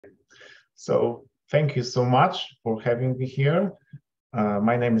So thank you so much for having me here.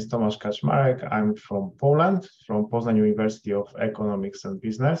 My name is Tomasz Kaczmarek. I'm from Poland, from Poznań University of Economics and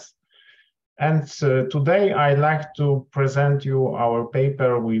Business. And today I'd like to present you our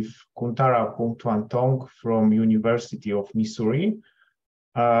paper with Kuntara Phumthwanthong from University of Missouri.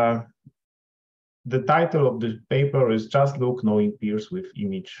 The title of the paper is Just Look, Knowing Peers with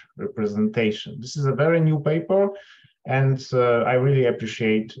Image Representation. This is a very new paper, and I really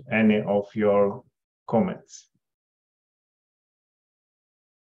appreciate any of your comments.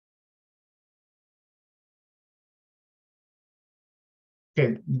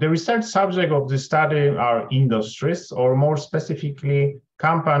 Okay, the research subject of the study are industries, or more specifically,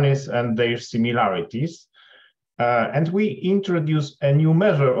 companies and their similarities. And we introduce a new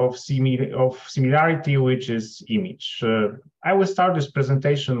measure of similarity, which is image. I will start this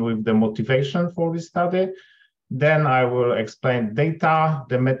presentation with the motivation for this study. Then I will explain data,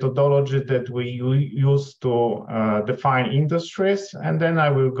 the methodology that we use to define industries, and then I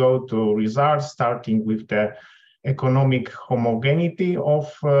will go to results, starting with the economic homogeneity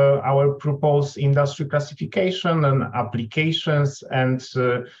of our proposed industry classification and applications, and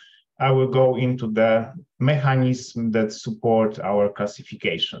I will go into the mechanism that support our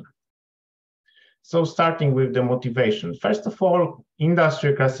classification. So starting with the motivation. First of all,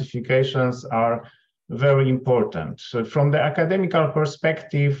 industry classifications are very important. So from the academical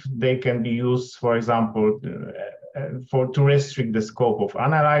perspective, they can be used, for example, to restrict the scope of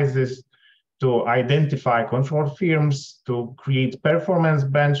analysis, to identify control firms, to create performance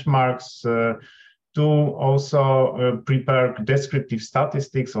benchmarks, to also prepare descriptive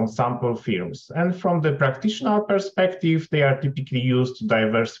statistics on sample firms. And from the practitioner perspective, they are typically used to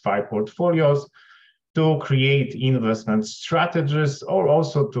diversify portfolios, to create investment strategies, or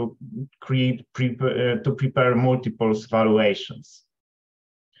also to prepare multiple valuations.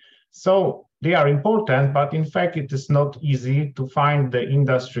 So they are important, but in fact, it is not easy to find the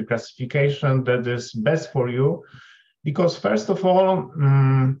industry classification that is best for you, because first of all,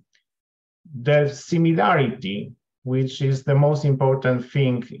 the similarity, which is the most important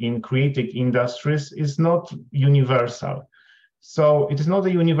thing in creating industries, is not universal. So it is not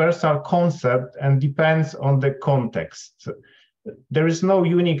a universal concept and depends on the context. There is no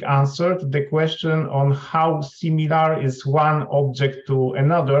unique answer to the question on how similar is one object to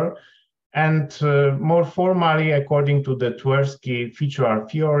another. And more formally, according to the Tversky feature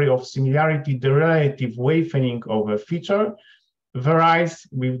theory of similarity, the relative weighting of a feature varies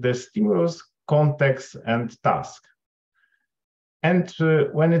with the stimulus, context, and task. And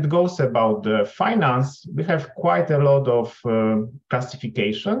when it goes about the finance, we have quite a lot of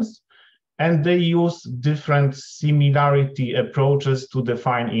classifications, and they use different similarity approaches to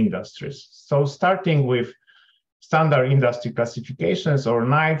define industries. So starting with standard industry classifications, or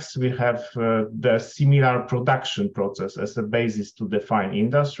NICs, we have the similar production process as a basis to define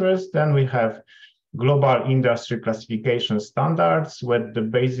industries. Then we have global industry classification standards, where the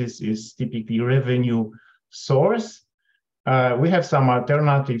basis is typically revenue source. We have some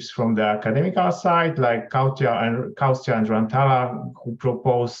alternatives from the academical side, like Kaustia and Rantala, who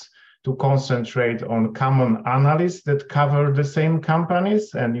propose to concentrate on common analysts that cover the same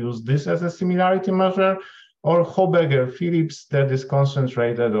companies and use this as a similarity measure, or Hoberger-Phillips, that is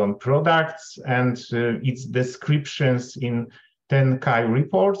concentrated on products and its descriptions in 10K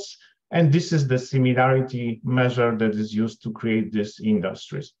reports. And this is the similarity measure that is used to create this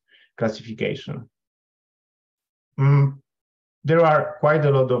industries classification. There are quite a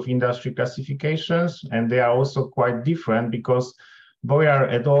lot of industry classifications, and they are also quite different, because Boyer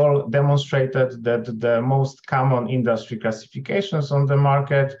et al. Demonstrated that the most common industry classifications on the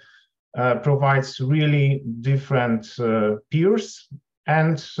market provides really different peers,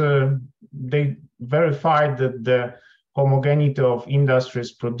 and they verified that the homogeneity of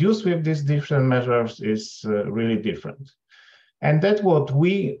industries produced with these different measures is really different. And that's what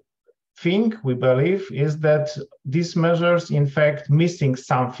we think, we believe, is that these measures, in fact, missing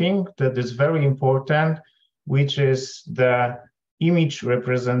something that is very important, which is the image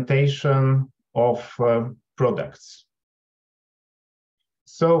representation of products.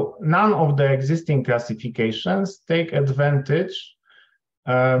 So none of the existing classifications take advantage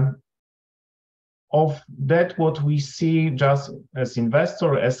of that what we see just as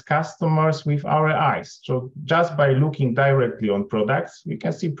investors, as customers with our eyes. So just by looking directly on products, we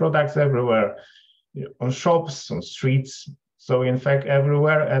can see products everywhere, on shops, on streets. So in fact,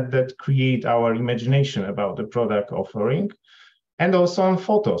 everywhere, and that create our imagination about the product offering. And also on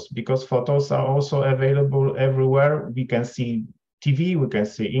photos, because photos are also available everywhere. We can see TV, we can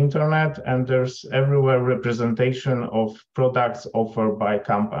see internet, and there's everywhere representation of products offered by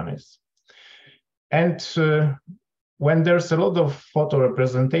companies. And when there's a lot of photo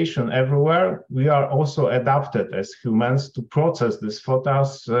representation everywhere, we are also adapted as humans to process these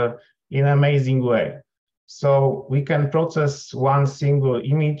photos in an amazing way. So we can process one single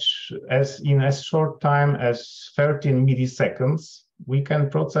image in as short time as 13 milliseconds. We can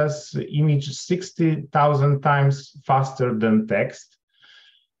process image 60,000 times faster than text.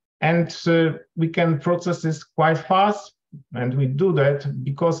 And we can process this quite fast. And we do that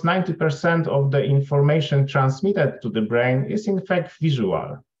because 90% of the information transmitted to the brain is in fact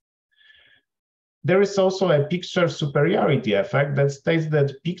visual. There is also a picture superiority effect that states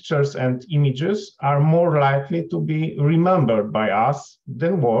that pictures and images are more likely to be remembered by us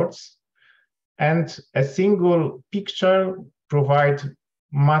than words. And a single picture provides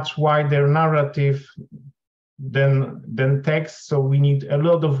much wider narrative than text. So we need a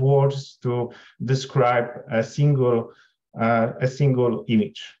lot of words to describe a single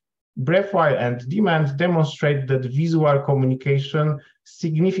image. Braithwaite and Demand demonstrate that visual communication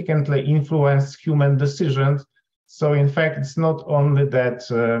significantly influences human decisions. So in fact, it's not only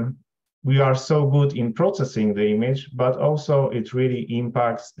that we are so good in processing the image, but also it really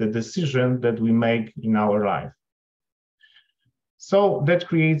impacts the decision that we make in our life. So that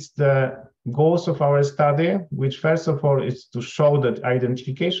creates the goals of our study, which first of all is to show that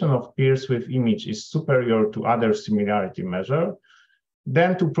identification of peers with image is superior to other similarity measure.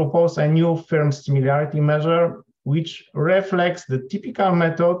 Then to propose a new firm similarity measure, which reflects the typical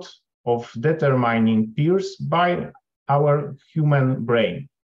method of determining peers by our human brain.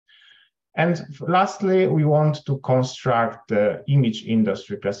 And lastly, we want to construct the image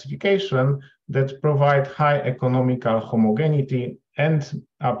industry classification that provide high economical homogeneity and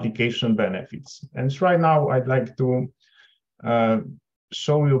application benefits. And right now, I'd like to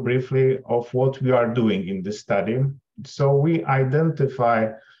show you briefly of what we are doing in this study. So we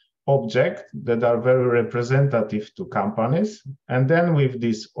identify objects that are very representative to companies. And then with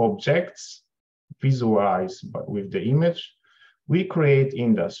these objects, visualized with the image, we create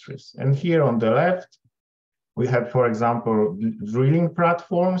industries. And here on the left, we have, for example, drilling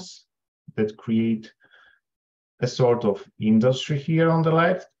platforms that create a sort of industry here on the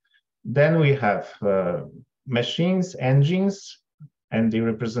left. Then we have machines, engines, and the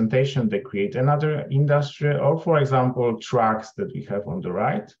representation they create another industry, or for example, trucks that we have on the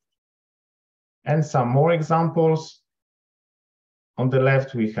right. And some more examples. On the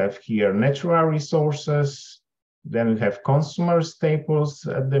left, we have here natural resources. Then we have consumer staples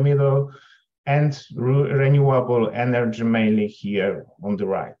at the middle, and renewable energy mainly here on the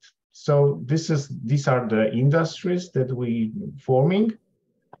right. So these are the industries that we forming.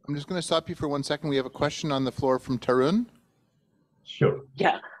 I'm just going to stop you for 1 second. We have a question on the floor from Tarun. Sure.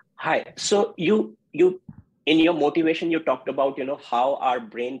 Yeah. Hi. So you in your motivation, you talked about how our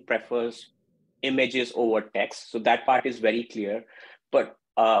brain prefers images over text. So that part is very clear. But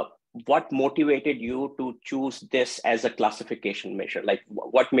what motivated you to choose this as a classification measure? Like,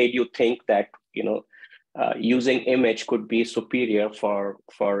 what made you think that using image could be superior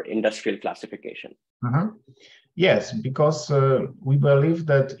for industrial classification? Yes, because we believe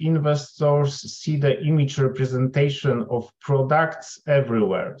that investors see the image representation of products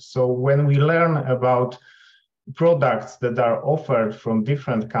everywhere. So when we learn about products that are offered from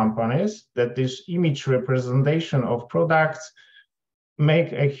different companies, that this image representation of products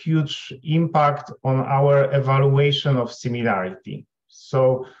make a huge impact on our evaluation of similarity.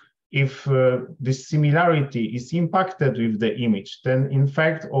 So if this similarity is impacted with the image, then in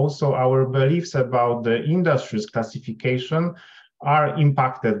fact also our beliefs about the industry's classification are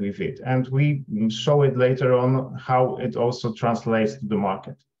impacted with it. And we show it later on how it also translates to the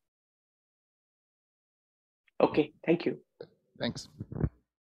market. Okay, thank you. Thanks.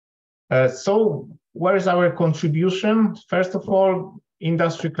 So where is our contribution? First of all,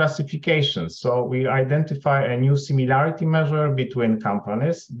 industry classification. So we identify a new similarity measure between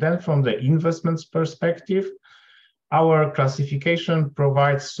companies. Then from the investments perspective, our classification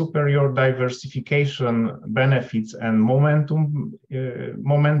provides superior diversification benefits and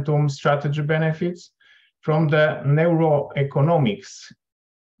momentum strategy benefits. From the neuroeconomics,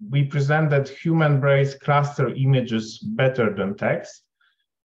 we present that human brains cluster images better than text.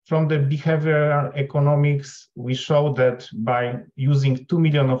 From the behavioral economics, we show that by using 2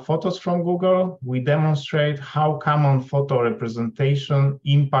 million of photos from Google, we demonstrate how common photo representation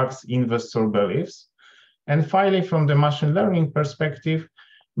impacts investor beliefs. And finally, from the machine learning perspective,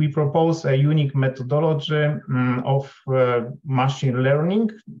 we propose a unique methodology of machine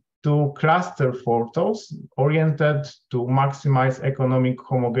learning to cluster photos oriented to maximize economic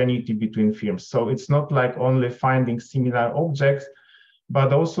homogeneity between firms. So it's not like only finding similar objects,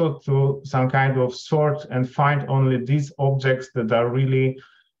 but also to some kind of sort and find only these objects that are really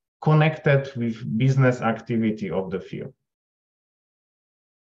connected with business activity of the firm.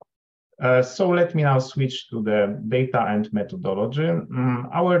 So let me now switch to the data and methodology.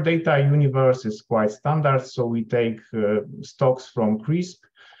 Our data universe is quite standard, so we take stocks from CRISP.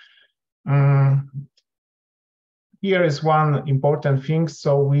 Here is one important thing.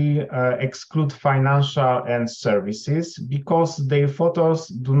 So we exclude financial and services because their photos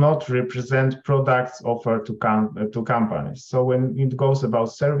do not represent products offered to companies. So when it goes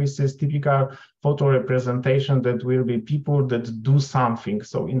about services, typical photo representation that will be people that do something.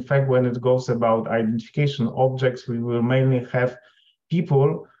 So in fact, when it goes about identification objects, we will mainly have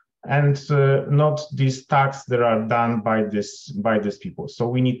people and not these tasks that are done by these people. So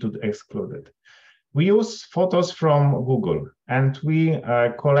we need to exclude it. We use photos from Google, and we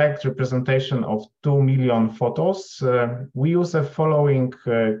collect representation of 2 million photos. We use a following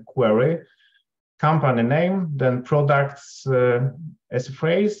query: company name, then products as a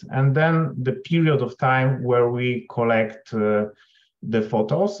phrase, and then the period of time where we collect the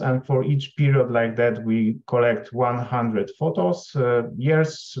photos. And for each period like that, we collect 100 photos.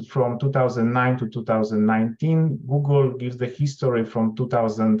 Years from 2009 to 2019, Google gives the history from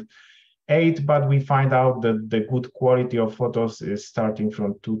 2008, but we find out that the good quality of photos is starting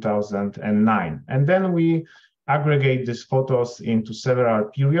from 2009. And then we aggregate these photos into several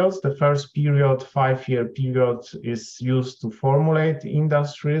periods. The first period, 5-year period, is used to formulate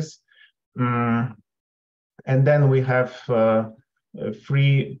industries. And then we have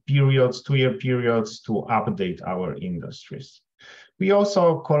 3 periods, 2-year periods, to update our industries. We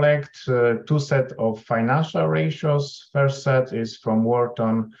also collect 2 sets of financial ratios. First set is from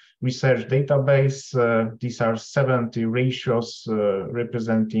Wharton Research Database. These are 70 ratios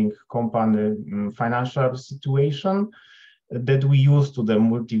representing company financial situation that we use to the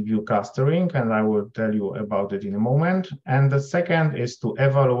multi-view clustering, and I will tell you about it in a moment. And the second is to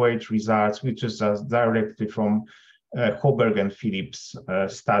evaluate results, which is directly from Hoberg and Phillips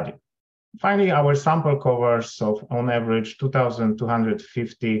study. Finally, our sample covers of, on average,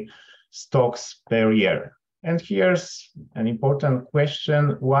 2,250 stocks per year. And here's an important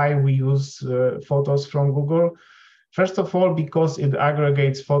question: why we use photos from Google? First of all, because it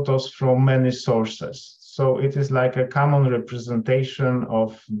aggregates photos from many sources. So it is like a common representation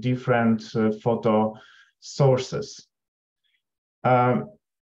of different photo sources.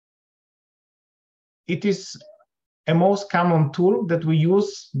 It is a most common tool that we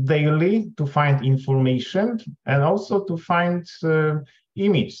use daily to find information and also to find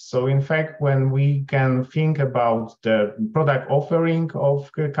image. So in fact, when we can think about the product offering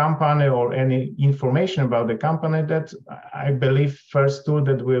of a company or any information about the company, that I believe first tool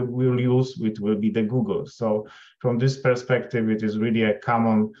that we will use will be the Google. So from this perspective, it is really a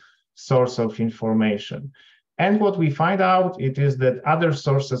common source of information. And what we find out, it is that other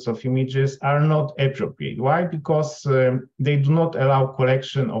sources of images are not appropriate. Why? Because they do not allow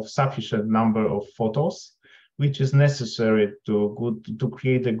collection of sufficient number of photos, which is necessary to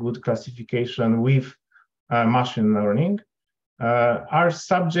create a good classification with machine learning, are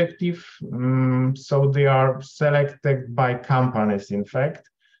subjective, so they are selected by companies, in fact,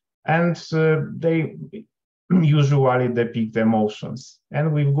 and they usually depict emotions.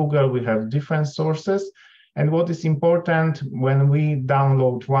 And with Google, we have different sources. And what is important, when we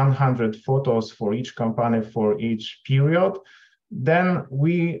download 100 photos for each company for each period, then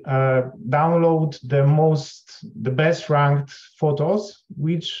we download the best ranked photos,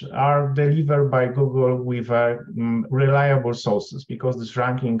 which are delivered by Google with reliable sources, because these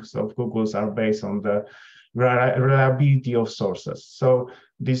rankings of Google's are based on the reliability of sources. So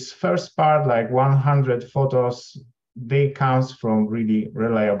this first part, like 100 photos, they come from really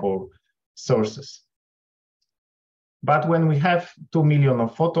reliable sources. But when we have 2 million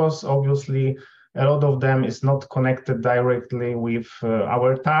of photos, obviously, a lot of them is not connected directly with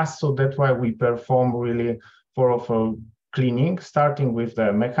our tasks. So that's why we perform really thorough cleaning, starting with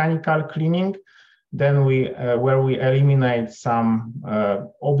the mechanical cleaning. Then where we eliminate some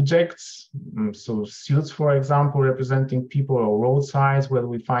objects, so suits, for example, representing people, or road signs, where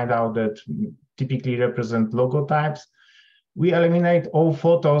we find out that typically represent logotypes. We eliminate all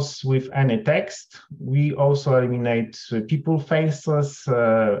photos with any text. We also eliminate people faces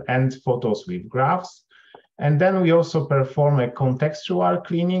and photos with graphs. And then we also perform a contextual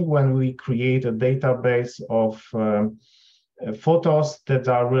cleaning when we create a database of photos that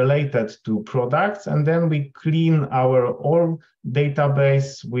are related to products, and then we clean our whole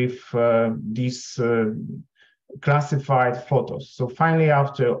database with these classified photos. So finally,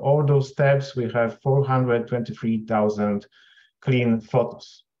 after all those steps, we have 423,000 clean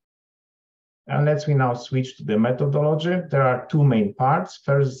photos. And let's now switch to the methodology. There are two main parts.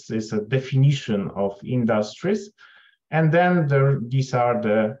 First is a definition of industries, and then these are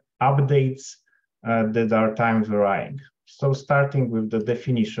the updates that are time varying. So starting with the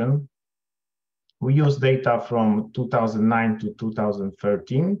definition, we use data from 2009 to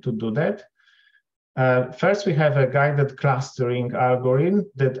 2013 to do that. First, we have a guided clustering algorithm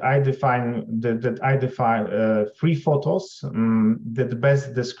that I define three photos that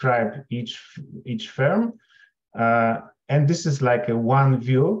best describe each firm. And this is like a one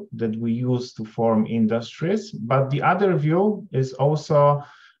view that we use to form industries. But the other view is also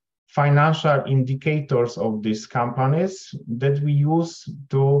financial indicators of these companies that we use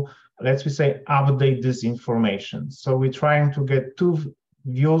to, let's say, update this information. So we're trying to get two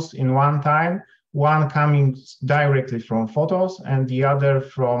views in one time, one coming directly from photos and the other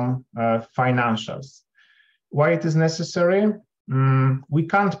from financials. Why it is necessary? We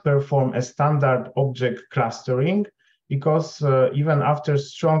can't perform a standard object clustering because even after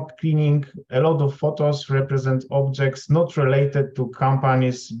strong cleaning, a lot of photos represent objects not related to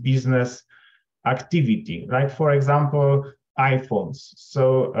company's business activity, like, for example, iPhones.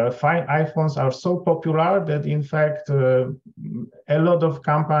 So iPhones are so popular that, in fact, a lot of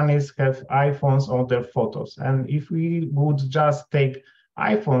companies have iPhones on their photos. And if we would just take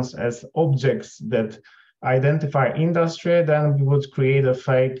iPhones as objects that identify industry, then we would create a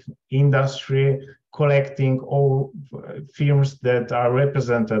fake industry collecting all firms that are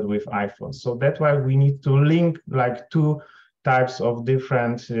represented with iPhones. So that's why we need to link like two types of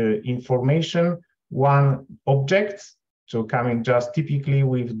different information. One, objects, so coming just typically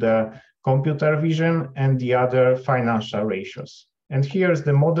with the computer vision, and the other, financial ratios. And here's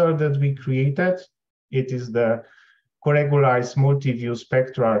the model that we created. It is the co-regularized multi-view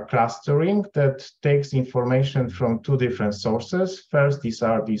spectral clustering that takes information from two different sources. First, these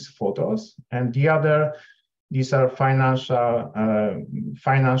are these photos, and the other, these are financial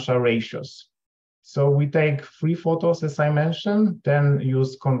ratios. So we take three photos, as I mentioned, then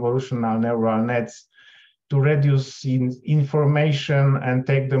use convolutional neural nets to reduce information and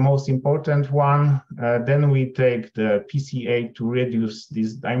take the most important one. Then we take the PCA to reduce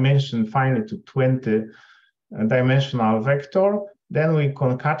this dimension finally to 20 dimensional vector. Then we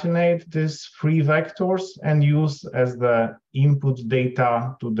concatenate these three vectors and use as the input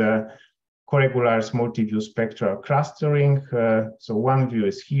data to the co-regularized multi-view spectral clustering. So one view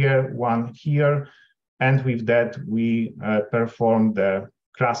is here, one here, and with that we perform the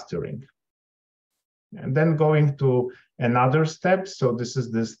clustering. And then going to another step, so this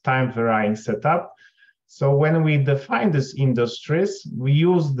is this time varying setup. So when we define these industries, we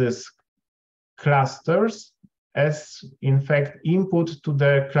use these clusters as, in fact, input to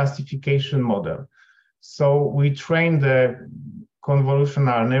the classification model. So we train the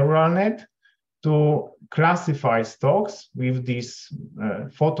convolutional neural net to classify stocks with these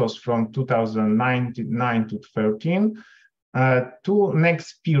photos from 2009 to 13 to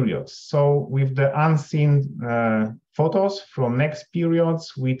next periods. So with the unseen photos from next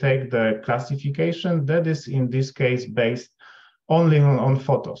periods, we take the classification that is, in this case, based only on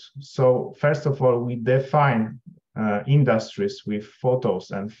photos. So first of all, we define industries with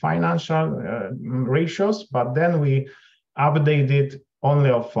photos and financial ratios, but then we update it only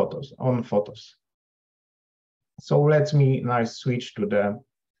on photos. So let me now switch to the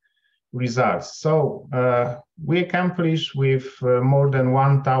results. So we accomplish with more than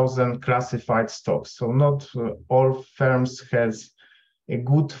 1,000 classified stocks. So not all firms has a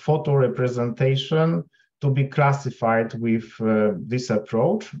good photo representation to be classified with this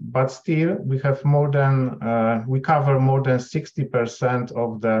approach, but still we have more than, we cover more than 60%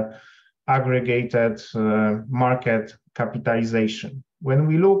 of the aggregated market capitalization. When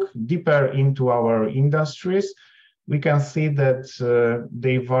we look deeper into our industries, we can see that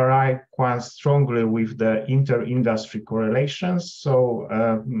they vary quite strongly with the inter-industry correlations. So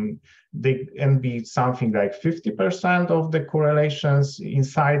they can be something like 50% of the correlations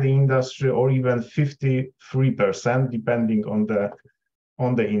inside the industry, or even 53%, depending on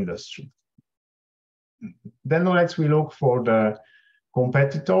the industry. Then let's look for the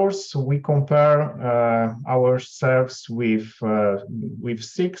competitors. So we compare ourselves with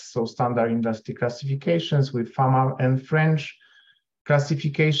 6, so standard industry classifications, with FAMA and French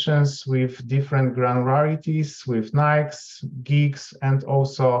classifications with different granularities, with NICs, GIGs, and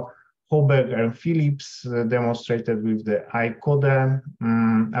also Hoberg and Phillips demonstrated with the ICODE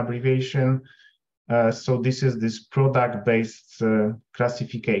abbreviation. So this is this product-based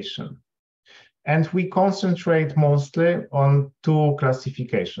classification. And we concentrate mostly on two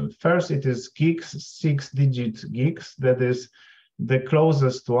classifications. First, it is GICS, 6-digit GICS, that is the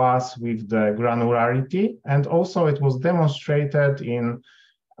closest to us with the granularity. And also it was demonstrated in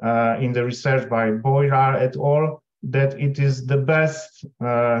the research by Boirar et al. That it is the best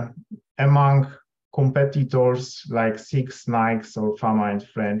among competitors like 6, NICS, or FAMA in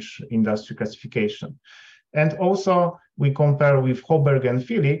French industry classification. And also we compare with Hoberg and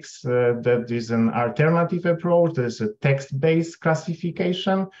Phillips, that is an alternative approach. There's a text-based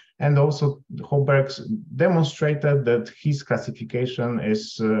classification. And also Hoberg demonstrated that his classification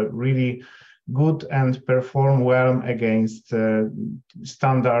is really good and perform well against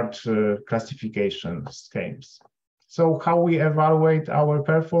standard classification schemes. So how we evaluate our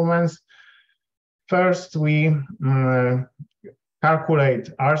performance? First, we calculate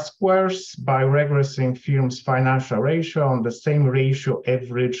R-squares by regressing firm's financial ratio on the same ratio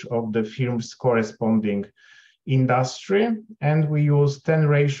average of the firm's corresponding industry. And we use 10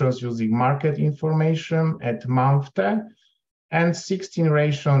 ratios using market information at month T, and 16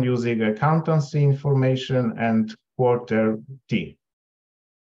 ratios using accountancy information and quarter T.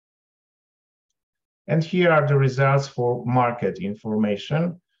 And here are the results for market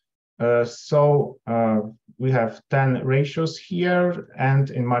information. We have 10 ratios here, and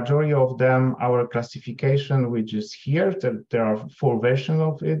in majority of them, our classification, which is here, there are 4 versions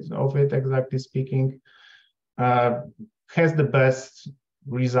of it, exactly speaking, has the best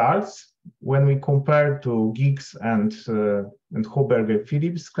results. When we compare to GICS and Hoberg and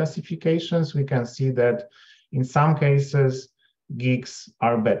Phillips classifications, we can see that in some cases, GICS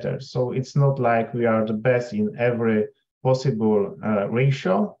are better. So it's not like we are the best in every possible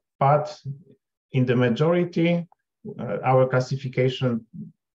ratio, but in the majority, our classification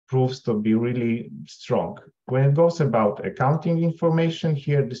proves to be really strong. When it goes about accounting information,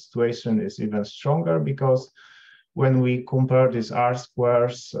 here the situation is even stronger, because when we compare these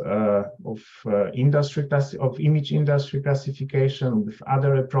R-squares of image industry classification with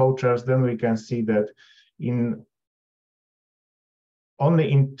other approaches, then we can see that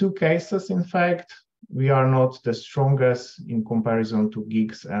only in 2 cases, in fact, we are not the strongest in comparison to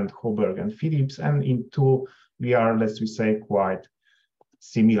GICS and Hoberg and Phillips, and in 2, we are, let's say, quite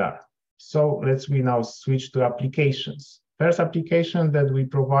similar. So we now switch to applications. First application that we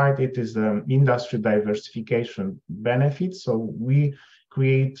provide, it is industry diversification benefit. So we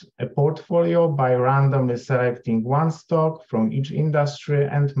create a portfolio by randomly selecting one stock from each industry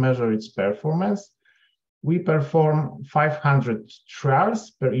and measure its performance. We perform 500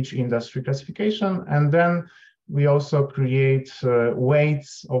 trials per each industry classification, and then we also create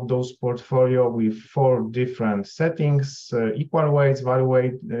weights of those portfolio with 4 different settings, equal weights, value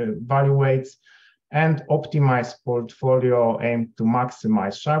weights, and optimized portfolio aimed to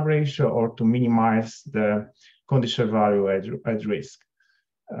maximize Sharpe ratio or to minimize the condition value at risk.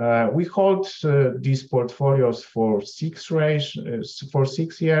 We hold these portfolios for 6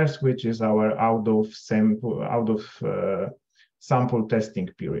 years, which is our out of sample testing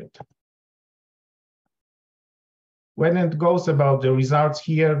period. When it goes about the results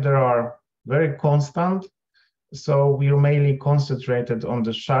here, they are very constant. So we're mainly concentrated on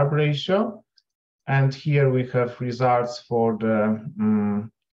the Sharpe ratio. And here we have results for the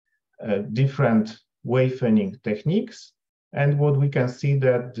different wave-thinning techniques. And what we can see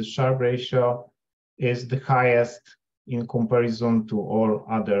that the Sharpe ratio is the highest in comparison to all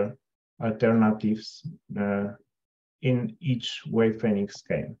other alternatives in each wave-thinning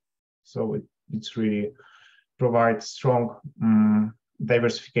scheme. So it's really provides strong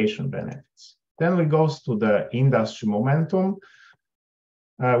diversification benefits. Then we go to the industry momentum.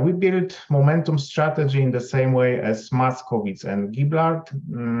 We built momentum strategy in the same way as Maskowitz and Giblard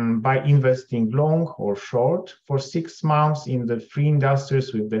by investing long or short for 6 months in the 3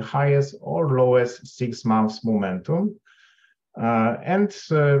 industries with the highest or lowest 6 months momentum.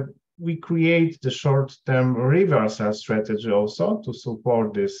 We create the short-term reversal strategy also to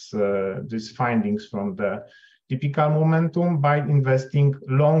support these findings from the typical momentum by investing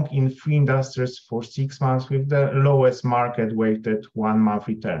long in 3 industries for 6 months with the lowest market weighted 1-month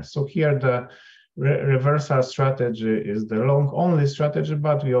return. So here the reversal strategy is the long only strategy,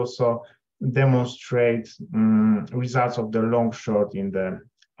 but we also demonstrate results of the long short in the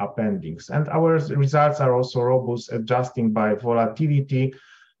appendix. And our results are also robust, adjusting by volatility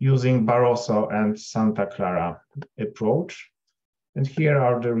using Barroso and Santa Clara approach. And here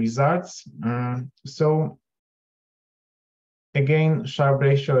are the results. So again, Sharpe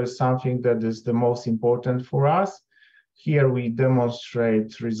ratio is something that is the most important for us. Here we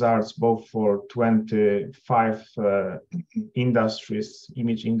demonstrate results both for 25 industries,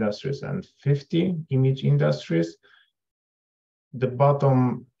 image industries, and 50 image industries. The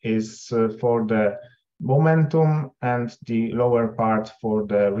bottom is for the momentum and the lower part for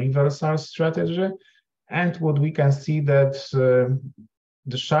the reversal strategy. And what we can see that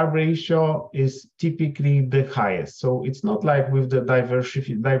the Sharpe ratio is typically the highest. So it's not like with the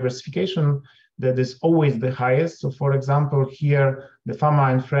diversification that is always the highest. So for example, here, the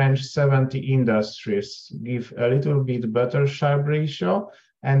pharma and French 70 industries give a little bit better Sharpe ratio.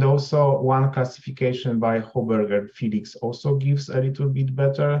 And also one classification by Hoberger Felix also gives a little bit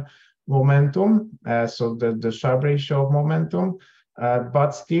better momentum. So the Sharpe ratio of momentum.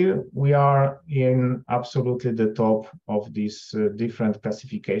 But still, we are in absolutely the top of these different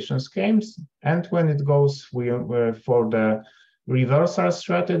classification schemes. And when it goes for the reversal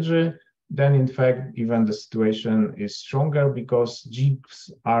strategy, then in fact, even the situation is stronger because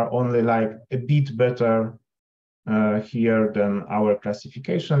GIPs are only like a bit better here than our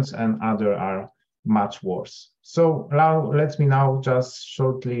classifications, and other are much worse. So now let me now just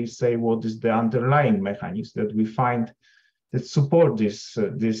shortly say what is the underlying mechanism that we find that support these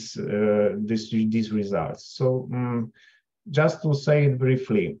results. So just to say it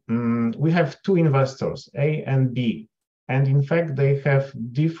briefly, we have two investors, A and B, and in fact they have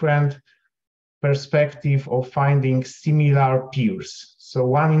different perspective of finding similar peers. So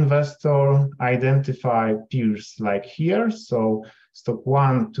one investor identified peers like here, so stock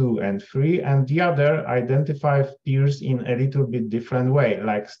 1, 2, and 3, and the other identified peers in a little bit different way,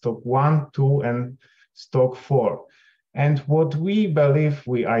 like stock 1, 2, and stock 4. And what we believe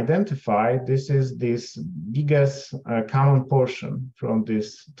we identify, this is this biggest common portion from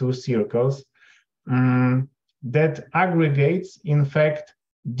these two circles that aggregates, in fact,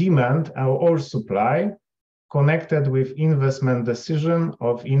 demand or supply connected with investment decision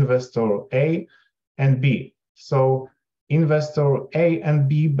of investor A and B. So investor A and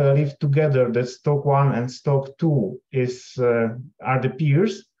B believe together that stock 1 and stock 2 are the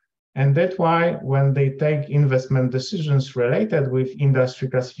peers. And that's why when they take investment decisions related with industry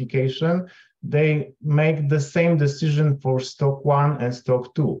classification, they make the same decision for stock 1 and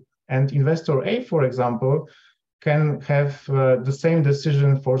stock 2. And investor A, for example, can have the same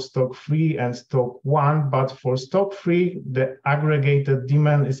decision for stock 3 and stock 1, but for stock 3, the aggregated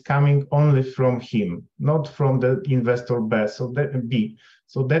demand is coming only from him, not from the investor B.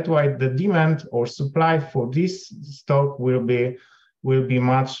 So that's why the demand or supply for this stock will be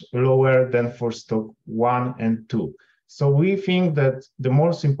much lower than for stock 1 and 2. So we think that the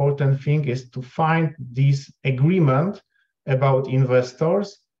most important thing is to find this agreement about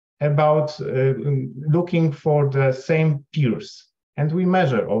investors, about looking for the same peers. And we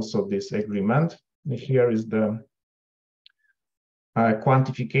measure also this agreement. Here is the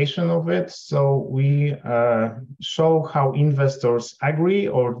quantification of it. So we show how investors agree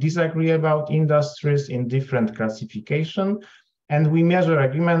or disagree about industries in different classification. And we measure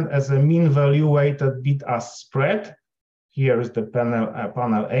agreement as a mean value weighted bid-ask spread. Here is the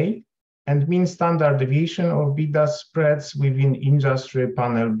panel A, and mean standard deviation of bid-ask spreads within industry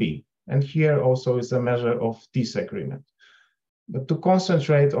panel B. And here also is a measure of this agreement. But to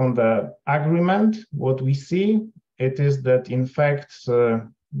concentrate on the agreement, what we see, it is that in fact,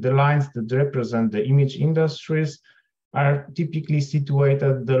 the lines that represent the image industries are typically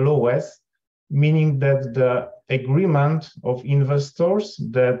situated the lowest, meaning that the agreement of investors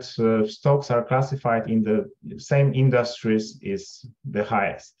that stocks are classified in the same industries is the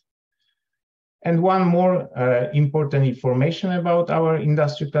highest. And one more important information about our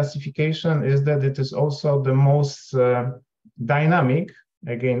industry classification is that it is also the most dynamic,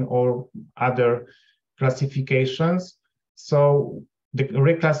 again, or other classifications. So the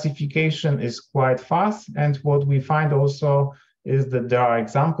reclassification is quite fast. And what we find also is that there are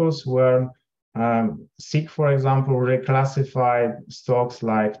examples where SIG, for example, reclassified stocks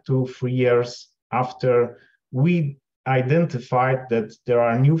like 2-3 years after we identified that there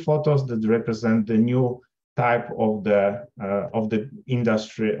are new photos that represent the new type of the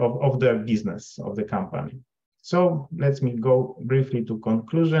industry, of the business of the company. So let me go briefly to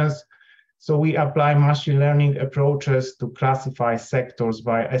conclusions. So we apply machine learning approaches to classify sectors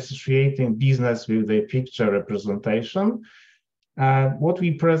by associating business with a picture representation. What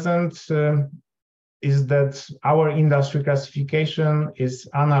we present is that our industry classification is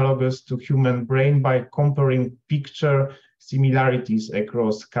analogous to human brain by comparing picture similarities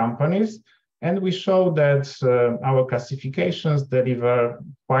across companies. And we show that our classifications deliver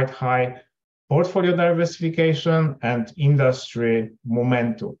quite high portfolio diversification, and industry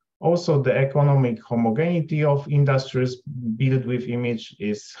momentum. Also, the economic homogeneity of industries built with image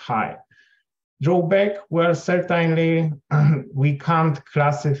is high. Drawback, well, certainly we can't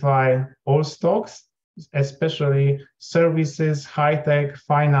classify all stocks, especially services, high-tech,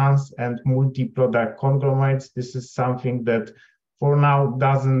 finance, and multi-product conglomerates. This is something that for now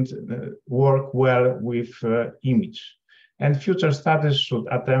doesn't work well with image. And future studies should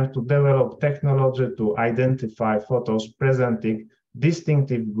attempt to develop technology to identify photos presenting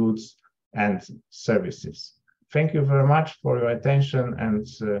distinctive goods and services. Thank you very much for your attention, and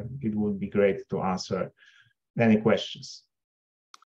it would be great to answer any questions.